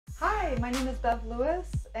Hi, my name is Bev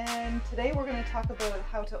Lewis, and today we're going to talk about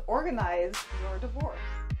how to organize your divorce.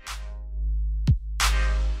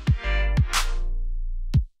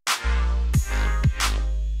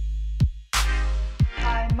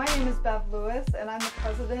 Hi, my name is Bev Lewis, and I'm the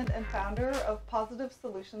president and founder of Positive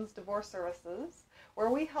Solutions Divorce Services, where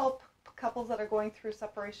we help couples that are going through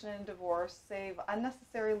separation and divorce save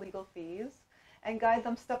unnecessary legal fees and guide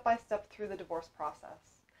them step by step through the divorce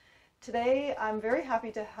process. Today, I'm very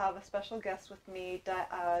happy to have a special guest with me,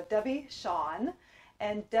 Debbie Shawn.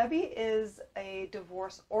 And Debbie is a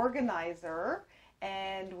divorce organizer,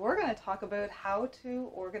 and we're going to talk about how to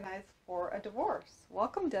organize for a divorce.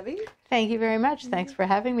 Welcome, Debbie. Thank you very much. Thanks for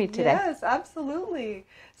having me today. Yes, absolutely.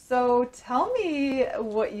 So tell me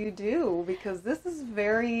what you do, because this is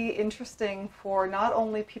very interesting for not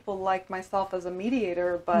only people like myself as a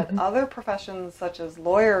mediator, but other professions such as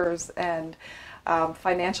lawyers and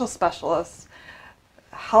financial specialists.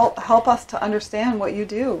 Help us to understand what you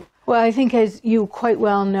do. Well, I think, as you quite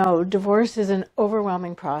well know, divorce is an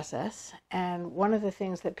overwhelming process. And one of the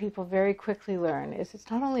things that people very quickly learn is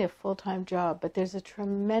it's not only a full-time job, but there's a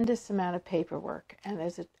tremendous amount of paperwork. And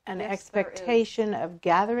there's an expectation of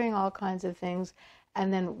gathering all kinds of things.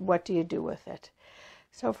 And then what do you do with it?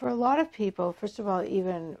 So for a lot of people, first of all,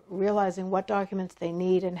 even realizing what documents they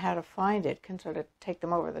need and how to find it can sort of take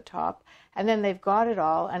them over the top. And then they've got it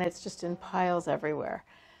all, and it's just in piles everywhere.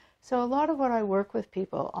 So a lot of what I work with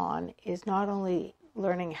people on is not only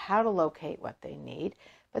learning how to locate what they need,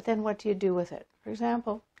 but then what do you do with it? For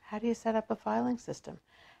example, how do you set up a filing system?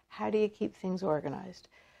 How do you keep things organized?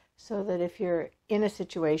 So that if you're in a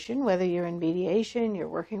situation, whether you're in mediation, you're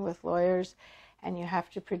working with lawyers, and you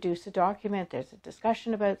have to produce a document, there's a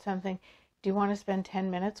discussion about something, do you want to spend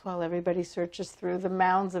 10 minutes while everybody searches through the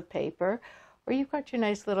mounds of paper? Or you've got your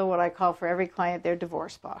nice little, what I call for every client, their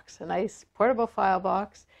divorce box, a nice portable file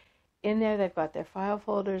box. In there, they've got their file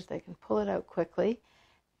folders, they can pull it out quickly.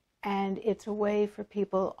 And it's a way for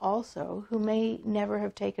people also who may never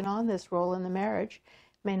have taken on this role in the marriage,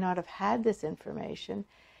 may not have had this information.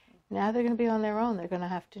 Now they're going to be on their own. They're going to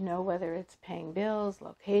have to know whether it's paying bills,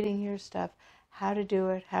 locating your stuff, how to do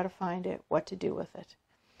it, how to find it, what to do with it.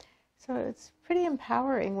 So it's pretty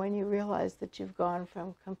empowering when you realize that you've gone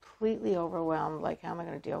from completely overwhelmed, like how am I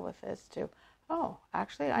going to deal with this, to, oh,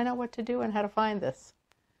 actually I know what to do and how to find this.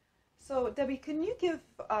 So Debbie, can you give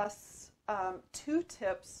us 2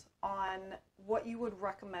 tips on what you would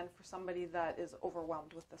recommend for somebody that is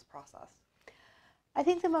overwhelmed with this process? I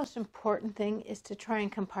think the most important thing is to try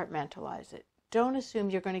and compartmentalize it. Don't assume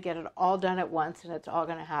you're going to get it all done at once and it's all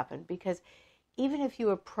going to happen, because even if you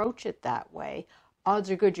approach it that way, odds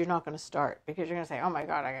are good you're not going to start, because you're going to say, oh my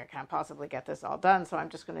God, I can't possibly get this all done, so I'm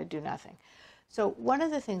just going to do nothing. So one of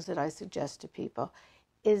the things that I suggest to people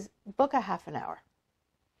is book a half an hour.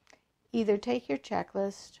 Either take your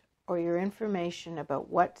checklist or your information about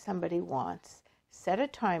what somebody wants, set a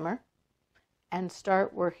timer, and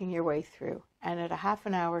start working your way through. And at a half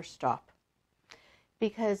an hour, stop.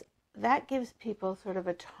 Because that gives people sort of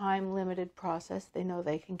a time-limited process. They know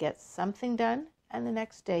they can get something done, and the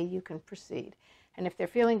next day you can proceed. And if they're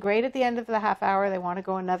feeling great at the end of the half hour, they want to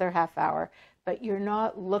go another half hour. But you're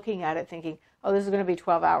not looking at it thinking, oh, this is going to be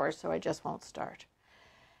 12 hours, so I just won't start.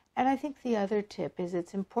 And I think the other tip is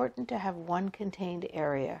it's important to have one contained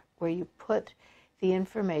area where you put the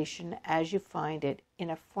information as you find it in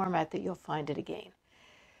a format that you'll find it again.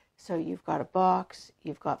 So you've got a box,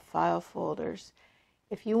 you've got file folders.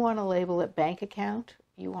 If you want to label it bank account,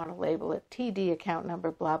 you want to label it TD account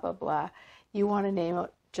number, blah, blah, blah. You want to name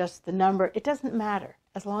it just the number. It doesn't matter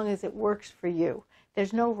as long as it works for you.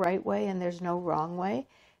 There's no right way and there's no wrong way.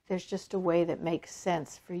 There's just a way that makes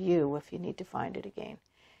sense for you if you need to find it again.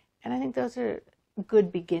 And I think those are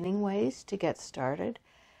good beginning ways to get started.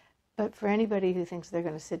 But for anybody who thinks they're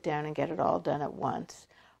going to sit down and get it all done at once,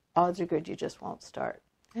 odds are good you just won't start.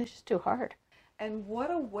 It's just too hard. And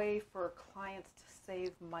what a way for clients to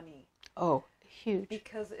save money. Oh, huge.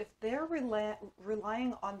 Because if they're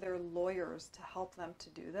relying on their lawyers to help them to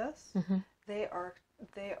do this, they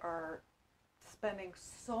are spending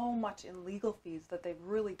so much in legal fees that they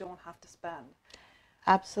really don't have to spend.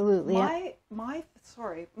 Absolutely. My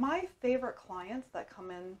favorite clients that come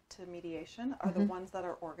into mediation are the ones that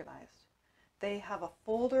are organized. They have a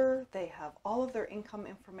folder, they have all of their income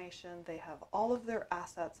information, they have all of their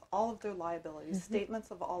assets, all of their liabilities,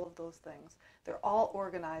 statements of all of those things. They're all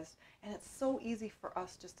organized, and it's so easy for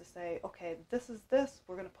us just to say, okay, this is this,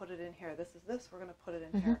 we're going to put it in here. This is this, we're going to put it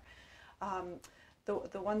in here.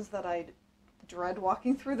 The ones that I dread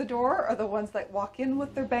walking through the door are the ones that walk in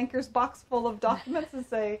with their banker's box full of documents and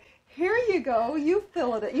say, here you go, you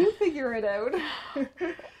fill it, you figure it out.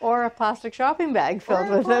 Or a plastic shopping bag filled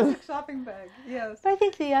or a with them. plastic shopping bag, yes. But I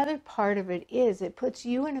think the other part of it is it puts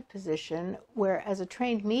you in a position where, as a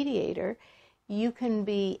trained mediator, you can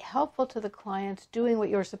be helpful to the clients doing what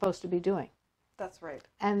you're supposed to be doing. That's right.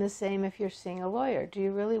 And the same if you're seeing a lawyer. Do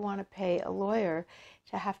you really want to pay a lawyer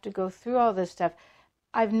to have to go through all this stuff?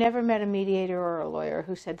 I've never met a mediator or a lawyer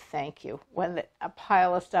who said thank you when a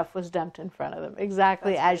pile of stuff was dumped in front of them,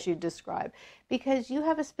 exactly as you described, because you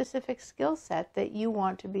have a specific skill set that you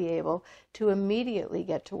want to be able to immediately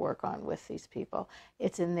get to work on with these people.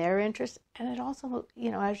 It's in their interest, and it also,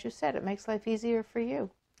 as you said, it makes life easier for you.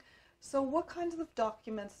 So what kinds of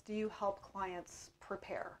documents do you help clients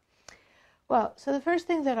prepare? Well, so the first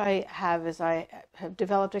thing that I have is I have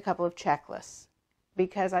developed a couple of checklists,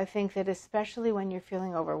 because I think that especially when you're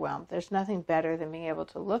feeling overwhelmed, there's nothing better than being able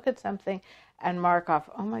to look at something and mark off,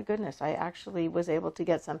 oh my goodness, I actually was able to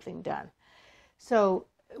get something done. So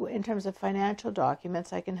in terms of financial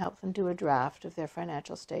documents, I can help them do a draft of their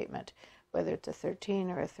financial statement, whether it's a 13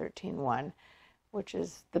 or a 13-1, which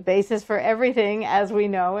is the basis for everything, as we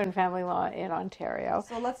know, in family law in Ontario.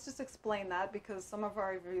 So let's just explain that, because some of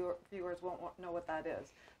our viewers won't know what that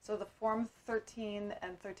is. So the Form 13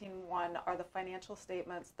 and 13-1 are the financial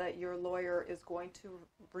statements that your lawyer is going to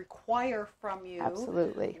require from you.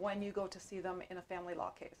 Absolutely. When you go to see them in a family law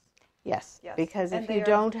case. Yes. Because if you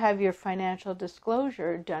don't have your financial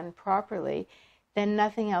disclosure done properly, then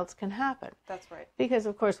nothing else can happen. That's right. Because,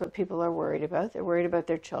 of course, what people are worried about, they're worried about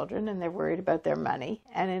their children and they're worried about their money.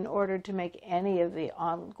 And in order to make any of the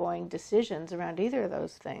ongoing decisions around either of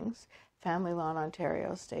those things, family law in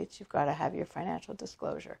Ontario states you've got to have your financial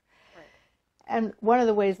disclosure. Right. And one of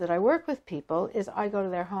the ways that I work with people is I go to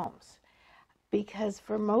their homes. Because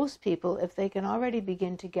for most people, if they can already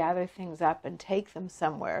begin to gather things up and take them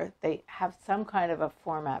somewhere, they have some kind of a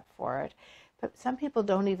format for it. But some people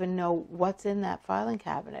don't even know what's in that filing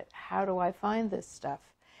cabinet. How do I find this stuff?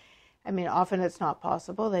 I mean, often it's not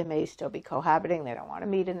possible. They may still be cohabiting. They don't want to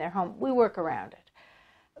meet in their home. We work around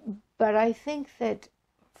it. But I think that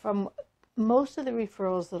from most of the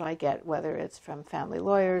referrals that I get, whether it's from family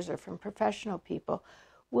lawyers or from professional people,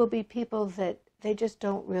 will be people that they just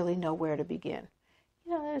don't really know where to begin.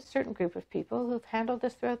 There's a certain group of people who've handled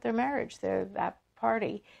this throughout their marriage. They're that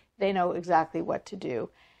party. They know exactly what to do.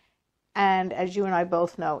 And as you and I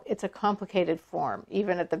both know, it's a complicated form,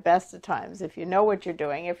 even at the best of times. If you know what you're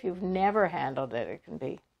doing, if you've never handled it, it can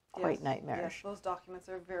be quite nightmarish. Yes, those documents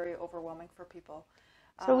are very overwhelming for people.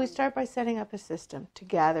 So we start by setting up a system to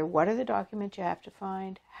gather what are the documents you have to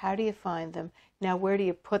find, how do you find them, now where do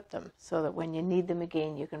you put them so that when you need them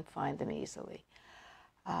again, you can find them easily.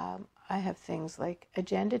 I have things like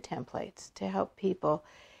agenda templates to help people.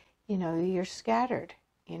 You're scattered.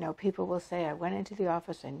 People will say, I went into the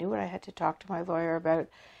office, I knew what I had to talk to my lawyer about.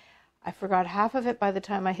 I forgot half of it by the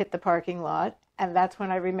time I hit the parking lot, and that's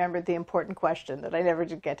when I remembered the important question that I never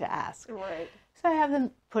did get to ask. Right. So I have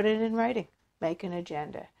them put it in writing, make an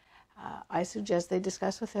agenda. I suggest they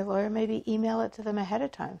discuss with their lawyer, maybe email it to them ahead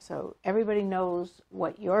of time so everybody knows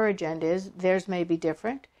what your agenda is. Theirs may be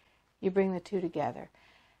different. You bring the two together.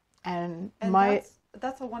 And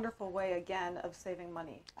that's a wonderful way, again, of saving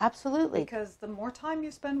money. Absolutely. Because the more time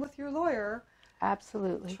you spend with your lawyer,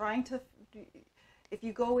 absolutely, if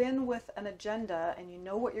you go in with an agenda and you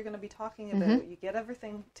know what you're going to be talking about, you get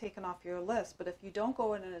everything taken off your list. But if you don't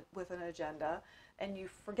go in with an agenda and you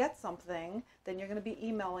forget something, then you're going to be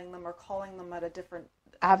emailing them or calling them at a different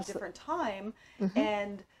time,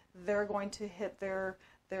 and they're going to hit their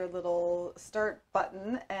little start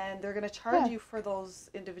button, and they're going to charge you for those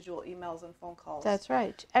individual emails and phone calls. That's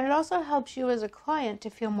right. And it also helps you as a client to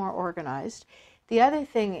feel more organized. The other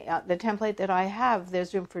thing, the template that I have,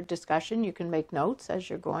 there's room for discussion. You can make notes as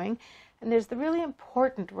you're going. And there's the really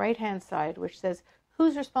important right-hand side, which says,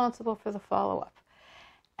 who's responsible for the follow-up?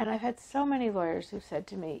 And I've had so many lawyers who said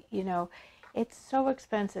to me, it's so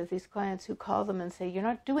expensive, these clients who call them and say, you're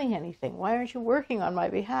not doing anything. Why aren't you working on my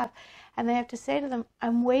behalf? And they have to say to them,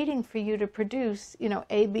 I'm waiting for you to produce,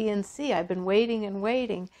 A, B, and C. I've been waiting and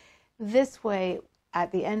waiting. This way,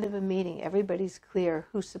 at the end of a meeting, everybody's clear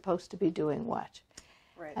who's supposed to be doing what.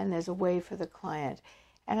 Right. And there's a way for the client.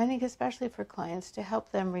 And I think especially for clients to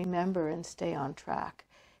help them remember and stay on track.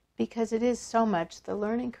 Because it is so much, the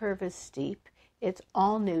learning curve is steep. It's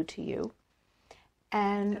all new to you.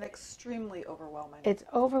 And extremely overwhelming. It's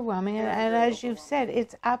overwhelming, and as you've said,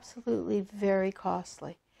 it's absolutely very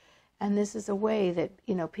costly. And this is a way that,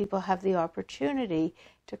 people have the opportunity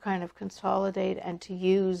to kind of consolidate and to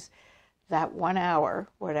use that 1 hour,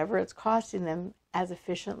 whatever it's costing them, as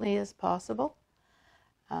efficiently as possible.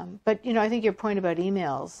 But, I think your point about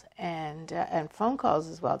emails and phone calls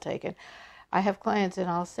is well taken. I have clients and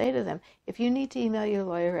I'll say to them, if you need to email your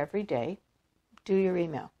lawyer every day, do your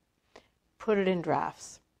email. Put it in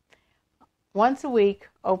drafts. Once a week,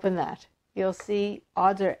 open that. You'll see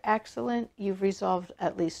odds are excellent. You've resolved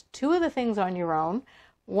at least 2 of the things on your own.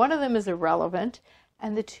 1 of them is irrelevant.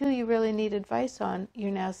 And the 2 you really need advice on,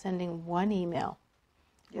 you're now sending 1 email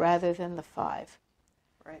rather than the 5.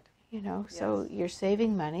 Right. So you're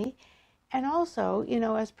saving money. And also,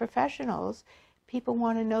 as professionals, people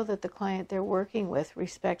want to know that the client they're working with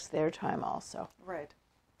respects their time also. Right.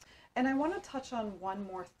 And I want to touch on one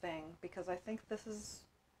more thing, because I think this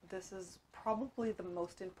is probably the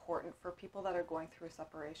most important for people that are going through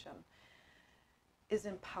separation, is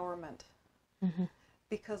empowerment. Mm-hmm.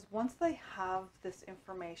 Because once they have this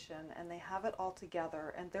information and they have it all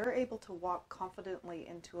together and they're able to walk confidently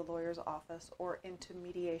into a lawyer's office or into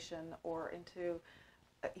mediation or into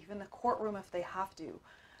even the courtroom if they have to,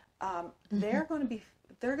 they're going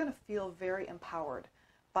to feel very empowered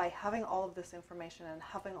by having all of this information and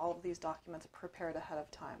having all of these documents prepared ahead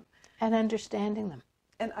of time. And understanding them.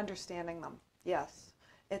 Yes.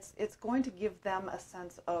 It's going to give them a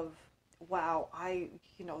sense of, wow,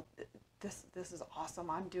 this is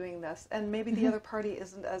awesome, I'm doing this. And maybe the other party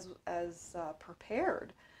isn't as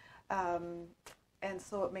prepared. And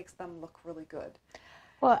so it makes them look really good.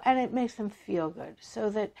 Well, and it makes them feel good.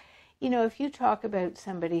 So that, if you talk about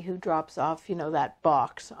somebody who drops off, that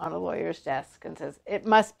box on a lawyer's desk and says, it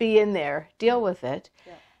must be in there, deal with it.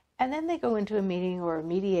 Yeah. And then they go into a meeting or a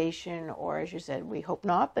mediation, or as you said, we hope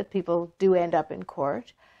not, but people do end up in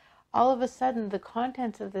court. All of a sudden, the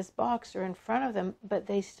contents of this box are in front of them, but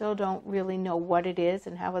they still don't really know what it is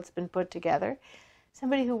and how it's been put together.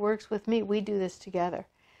 Somebody who works with me, we do this together.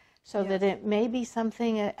 So that it may be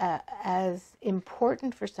something as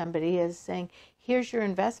important for somebody as saying, here's your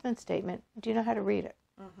investment statement. Do you know how to read it?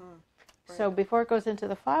 Mm-hmm. Right. So before it goes into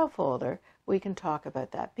the file folder, we can talk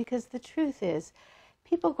about that. Because the truth is,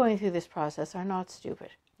 people going through this process are not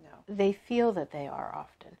stupid. No. They feel that they are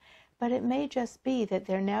often. But it may just be that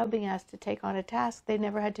they're now being asked to take on a task they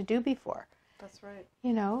never had to do before. That's right.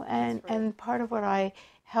 And part of what I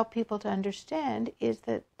help people to understand is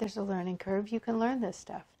that there's a learning curve. You can learn this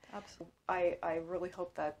stuff. Absolutely. I really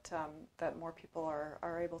hope that that more people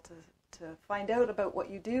are able to find out about what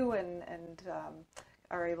you do and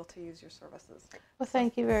are able to use your services. Well,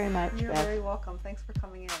 thank you very much, You're Bev. very welcome. Thanks for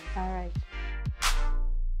coming in. All right.